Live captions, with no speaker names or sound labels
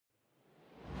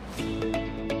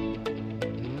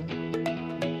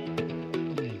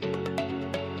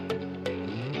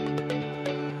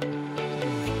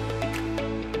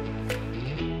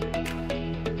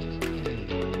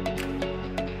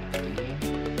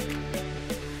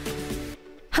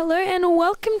Hello and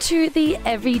welcome to the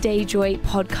Everyday Joy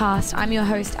podcast. I'm your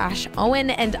host, Ash Owen,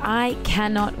 and I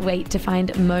cannot wait to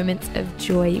find moments of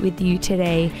joy with you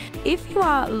today. If you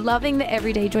are loving the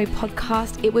Everyday Joy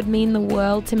podcast, it would mean the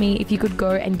world to me if you could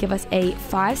go and give us a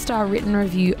 5-star written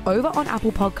review over on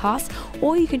Apple Podcasts,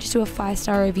 or you can just do a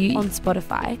 5-star review on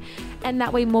Spotify. And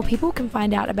that way more people can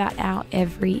find out about our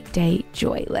everyday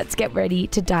joy. Let's get ready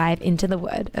to dive into the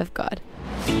Word of God.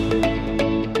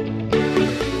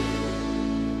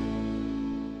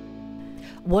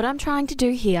 What I'm trying to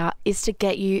do here is to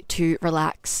get you to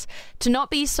relax, to not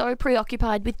be so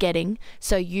preoccupied with getting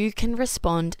so you can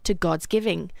respond to God's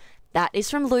giving. That is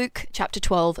from Luke chapter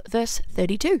 12, verse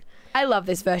 32. I love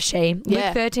this verse, Shay.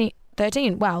 Yeah. Luke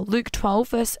 13. Wow. Luke 12,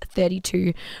 verse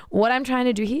 32. What I'm trying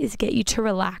to do here is get you to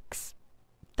relax.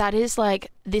 That is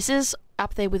like, this is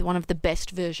up there with one of the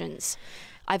best versions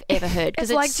I've ever heard.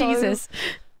 It's like so Jesus.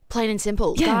 Plain and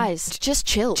simple. Yeah. Guys, just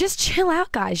chill. Just chill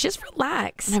out, guys. Just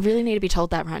relax. And I really need to be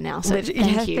told that right now. So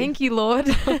thank you. Thank you, Lord.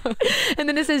 And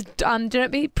then it says, do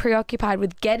not be preoccupied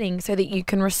with getting so that you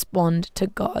can respond to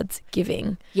God's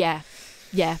giving. Yeah.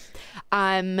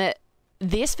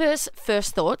 This verse,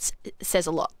 first thoughts, says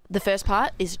a lot. The first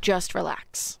part is just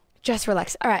relax. Just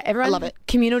relax. All right, everyone. I love it.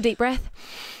 Communal deep breath.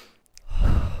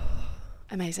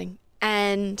 Amazing.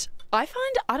 And I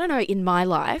find, I don't know, in my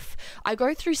life, I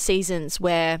go through seasons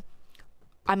where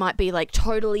I might be like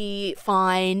totally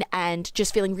fine and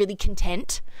just feeling really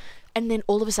content. And then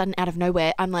all of a sudden, out of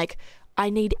nowhere, I'm like, I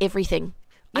need everything.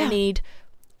 Yeah. I need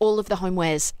all of the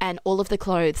homewares and all of the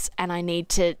clothes, and I need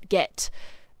to get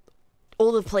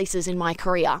all the places in my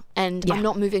career, and Yeah. I'm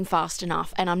not moving fast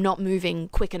enough, and I'm not moving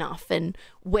quick enough, and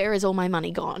where is all my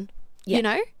money gone? Yeah. You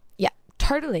know? Yeah,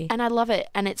 totally. And I love it.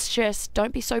 And it's just,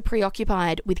 don't be so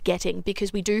preoccupied with getting,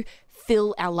 because we do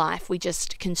fill our life. We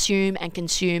just consume and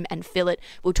fill it.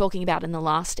 We were talking about in the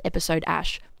last episode,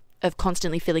 Ash, of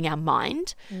constantly filling our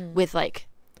mind with like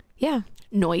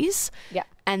noise. Yeah.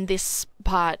 And this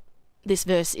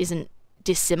verse isn't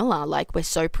dissimilar. Like, we're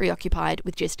so preoccupied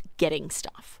with just getting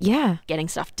stuff. Yeah. Getting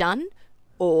stuff done,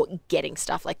 or getting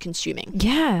stuff like consuming.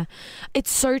 Yeah, it's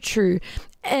so true.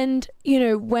 And, you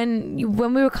know, when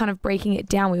we were kind of breaking it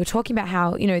down, we were talking about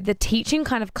how, you know, the teaching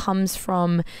kind of comes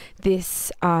from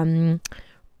this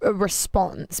a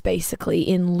response basically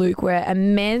in Luke, where a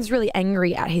man's really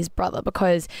angry at his brother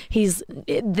because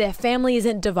their family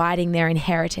isn't dividing their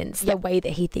inheritance the way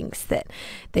that he thinks that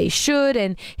they should,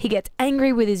 and he gets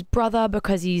angry with his brother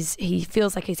because he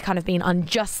feels like he's kind of been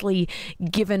unjustly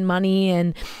given money,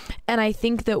 and I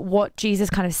think that what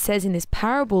Jesus kind of says in this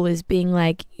parable is being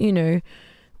like, you know,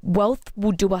 wealth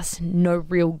will do us no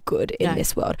real good in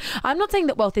this world. I'm not saying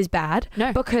that wealth is bad,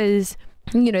 because,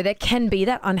 you know, there can be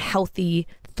that unhealthy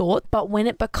thought, but when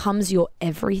it becomes your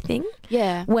everything,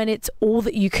 when it's all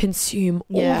that you consume,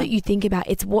 all that you think about,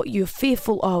 it's what you're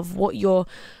fearful of, what you're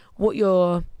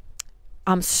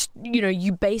you know,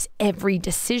 you base every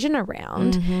decision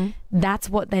around, that's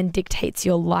what then dictates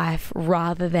your life,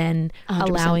 rather than 100%.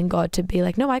 allowing God to be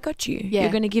like, no, I got you.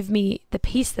 You're going to give me the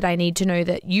peace that I need to know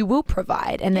that you will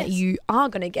provide, and that you are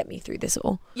going to get me through this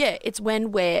all. Yeah, it's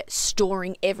when we're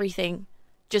storing everything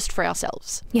just for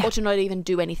ourselves, or to not even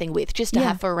do anything with, just to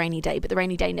have for a rainy day, but the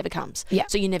rainy day never comes.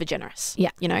 So you're never generous.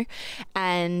 You know?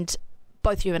 And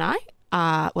both you and I,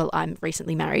 well, I'm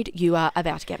recently married. You are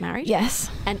about to get married. Yes.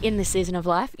 And in this season of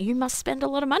life, you must spend a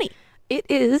lot of money. It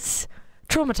is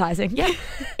traumatizing. Yeah.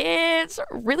 It's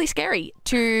really scary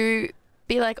to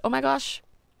be like, oh my gosh,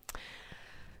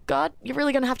 God, you're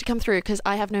really going to have to come through because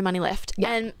I have no money left.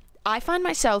 And I find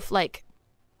myself like,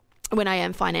 when I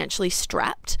am financially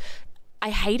strapped, I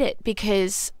hate it,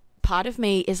 because part of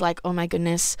me is like, oh my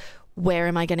goodness, where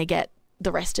am I going to get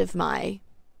the rest of my,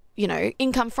 you know,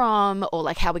 income from, or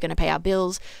like how we're going to pay our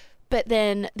bills. But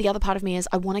then the other part of me is,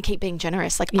 I want to keep being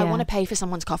generous. Like, I want to pay for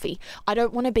someone's coffee. I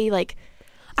don't want to be like,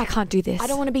 I can't do this. I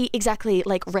don't want to be exactly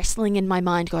like wrestling in my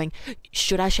mind going,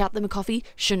 should I shout them a coffee?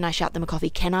 Shouldn't I shout them a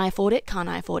coffee? Can I afford it? Can't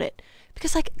I afford it?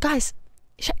 Because like, guys,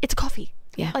 it's a coffee.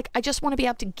 Like, I just want to be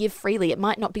able to give freely. It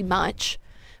might not be much,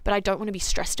 but I don't want to be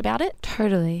stressed about it.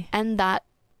 Totally. And that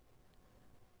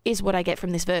is what I get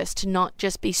from this verse, to not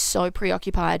just be so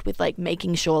preoccupied with like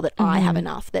making sure that I have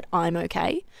enough, that I'm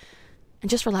okay,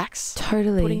 and just relax.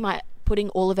 Totally. Putting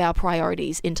all of our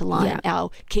priorities into line,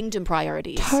 our kingdom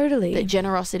priorities. Totally. That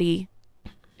generosity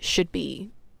should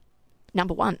be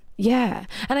number one. Yeah.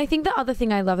 And I think the other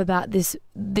thing I love about this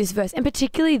verse, and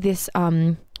particularly this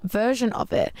version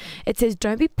of it, it says,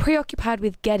 don't be preoccupied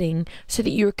with getting so that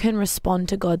you can respond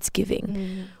to God's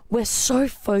giving. We're so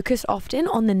focused often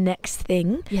on the next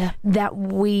thing that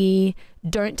we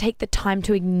don't take the time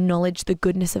to acknowledge the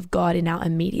goodness of God in our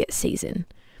immediate season.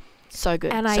 So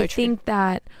good. And so I true. think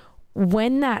that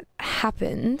when that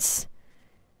happens,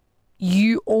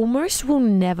 you almost will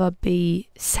never be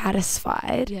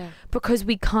satisfied Yeah. because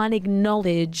we can't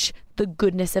acknowledge the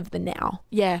goodness of the now.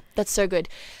 Yeah, that's so good.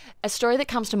 A story that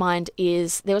comes to mind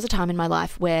is there was a time in my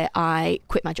life where I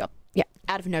quit my job. Yeah.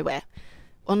 Out of nowhere.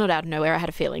 Well, not out of nowhere. I had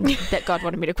a feeling that God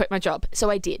wanted me to quit my job. So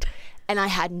I did. And I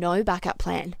had no backup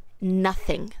plan.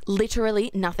 Nothing. Literally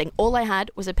nothing. All I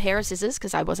had was a pair of scissors,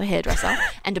 because I was a hairdresser,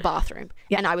 and a bathroom.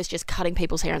 Yeah. And I was just cutting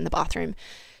people's hair in the bathroom.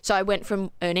 So I went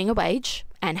from earning a wage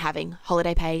and having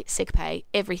holiday pay, sick pay,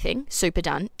 everything super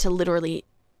done, to literally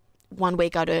 1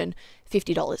 week I'd earn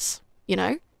 $50, you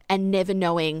know, and never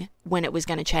knowing when it was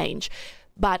going to change.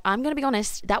 But I'm going to be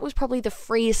honest, that was probably the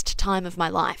freest time of my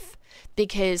life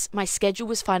because my schedule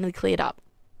was finally cleared up.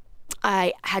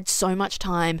 I had so much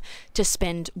time to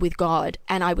spend with God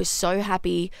and I was so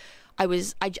happy.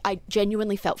 I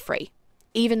genuinely felt free,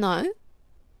 even though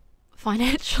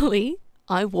financially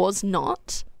I was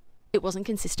not. It wasn't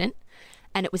consistent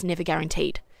and it was never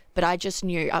guaranteed. But I just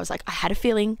knew, I was like, I had a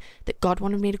feeling that God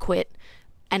wanted me to quit,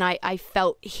 and I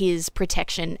felt his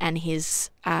protection and his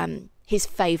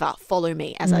favor follow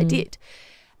me as I did.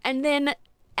 And then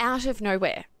out of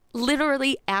nowhere,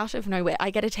 literally out of nowhere, I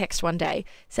get a text one day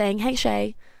saying, hey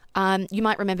Shay, you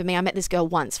might remember me. I met this girl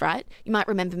once, right? You might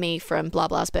remember me from blah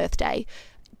blah's birthday.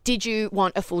 Did you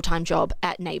want a full-time job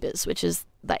at Neighbours, which is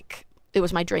like, it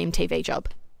was my dream TV job?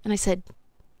 And I said,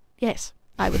 yes,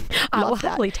 I would I will love that.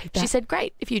 happily take that. She said,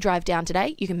 great, if you drive down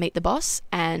today, you can meet the boss.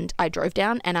 And I drove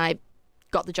down and I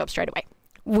got the job straight away.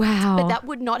 Wow. But that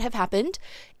would not have happened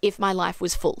if my life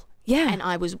was full. Yeah. And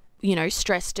I was, you know,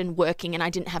 stressed and working and I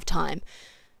didn't have time.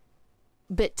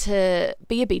 But to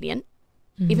be obedient,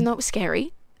 even though it was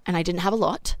scary and I didn't have a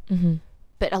lot,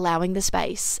 but allowing the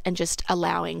space and just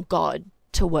allowing God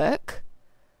to work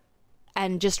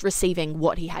and just receiving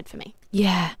what he had for me.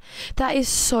 Yeah, that is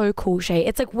so cool, Shay.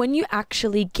 It's like when you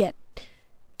actually get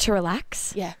to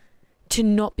relax, Yeah. to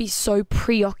not be so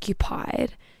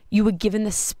preoccupied, you were given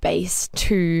the space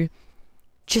to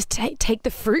just take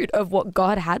the fruit of what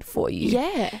God had for you.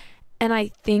 Yeah. And I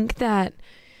think that,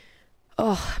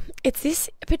 it's this,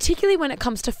 particularly when it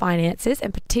comes to finances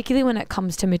and particularly when it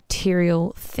comes to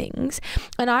material things.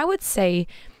 And I would say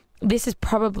this is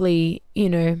probably, you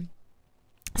know,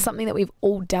 something that we've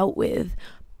all dealt with,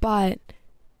 but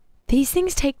these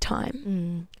things take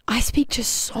time. I speak to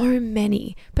so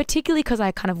many, particularly because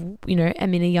I kind of, you know,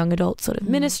 am in a young adult sort of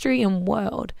ministry and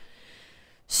world.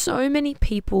 So many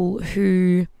people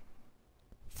who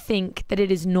think that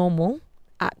it is normal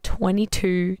at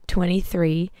 22,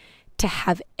 23 to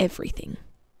have everything,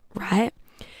 right?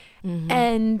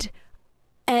 And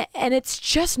it's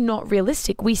just not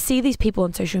realistic. We see these people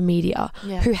on social media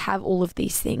who have all of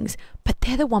these things, but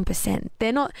they're the 1%.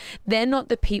 They're not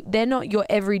they're not your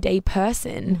everyday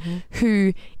person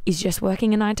who is just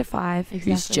working a 9 to 5,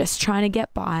 who's just trying to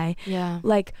get by. Yeah.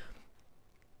 Like,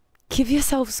 give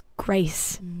yourselves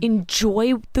grace.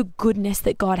 Enjoy the goodness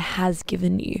that God has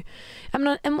given you.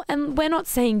 And we're not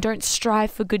saying don't strive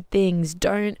for good things.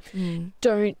 Don't,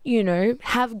 you know,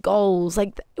 have goals.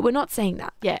 Like, we're not saying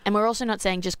that. Yeah. And we're also not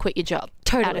saying just quit your job.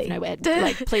 Totally. Out of nowhere.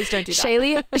 Like, please don't do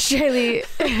that.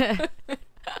 Shaylee.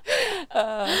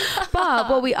 But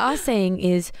what we are saying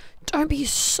is don't be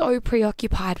so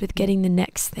preoccupied with getting the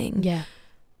next thing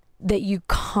that you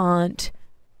can't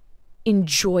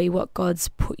enjoy what God's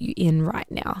put you in right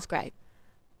now. That's great.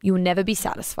 You will never be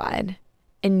satisfied,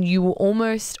 and you will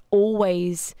almost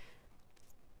always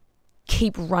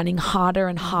keep running harder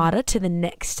and harder to the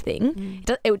next thing.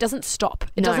 It doesn't stop.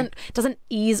 It doesn't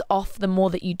ease off the more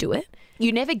that you do it.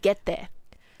 You never get there.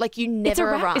 Like, you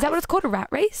never arrive. Is that what it's called? A rat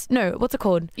race? No, what's it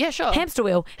called? Yeah, sure. Hamster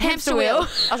wheel. Hamster wheel.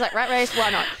 I was like, rat race, why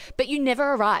not? But you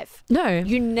never arrive. No.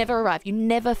 You never arrive. You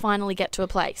never finally get to a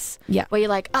place where you're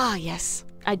like, yes,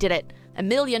 I did it. $1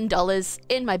 million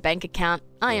in my bank account.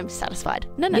 I am satisfied.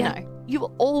 No. You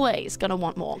are always going to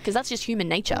want more because that's just human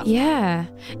nature. Yeah.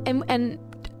 And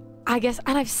I guess,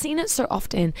 and I've seen it so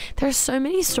often. There are so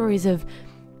many stories of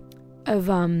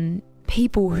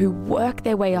people who work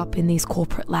their way up in these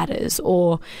corporate ladders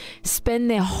or spend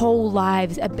their whole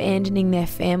lives abandoning their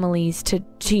families to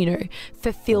you know,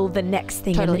 fulfill the next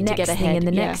thing and the next thing and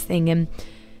the next thing. And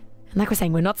like we're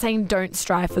saying, we're not saying don't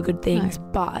strive for good things,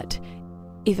 but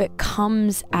if it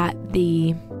comes at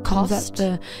the cost,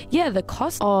 the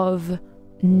cost of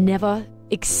never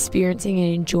experiencing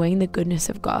and enjoying the goodness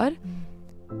of God,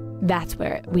 that's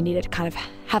where we need to kind of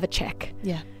have a check.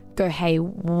 Yeah. Go, hey,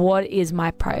 what is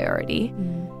my priority?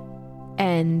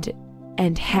 And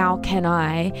how can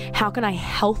I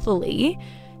healthily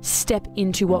step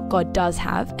into what God does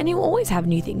have. And He'll always have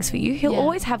new things for you. He'll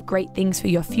always have great things for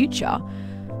your future.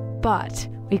 But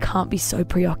we can't be so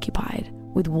preoccupied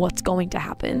with what's going to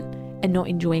happen and not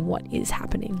enjoying what is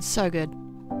happening. So good.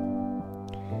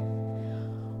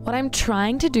 What I'm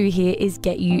trying to do here is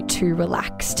get you to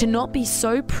relax, to not be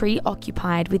so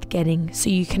preoccupied with getting so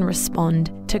you can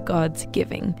respond to God's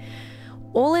giving.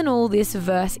 All in all, this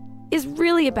verse is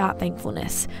really about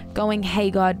thankfulness. Going,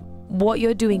 hey God, what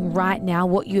you're doing right now,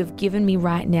 what you have given me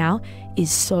right now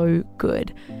is so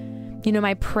good. You know,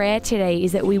 my prayer today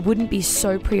is that we wouldn't be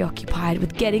so preoccupied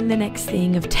with getting the next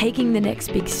thing, of taking the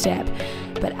next big step,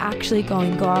 but actually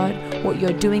going, God, what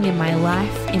you're doing in my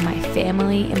life, in my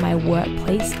family, in my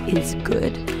workplace is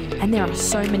good. And there are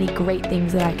so many great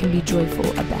things that I can be joyful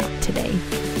about today.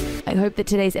 I hope that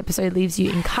today's episode leaves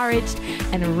you encouraged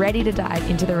and ready to dive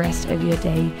into the rest of your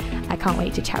day. I can't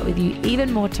wait to chat with you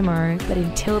even more tomorrow, but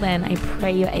until then, I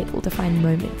pray you're able to find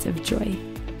moments of joy.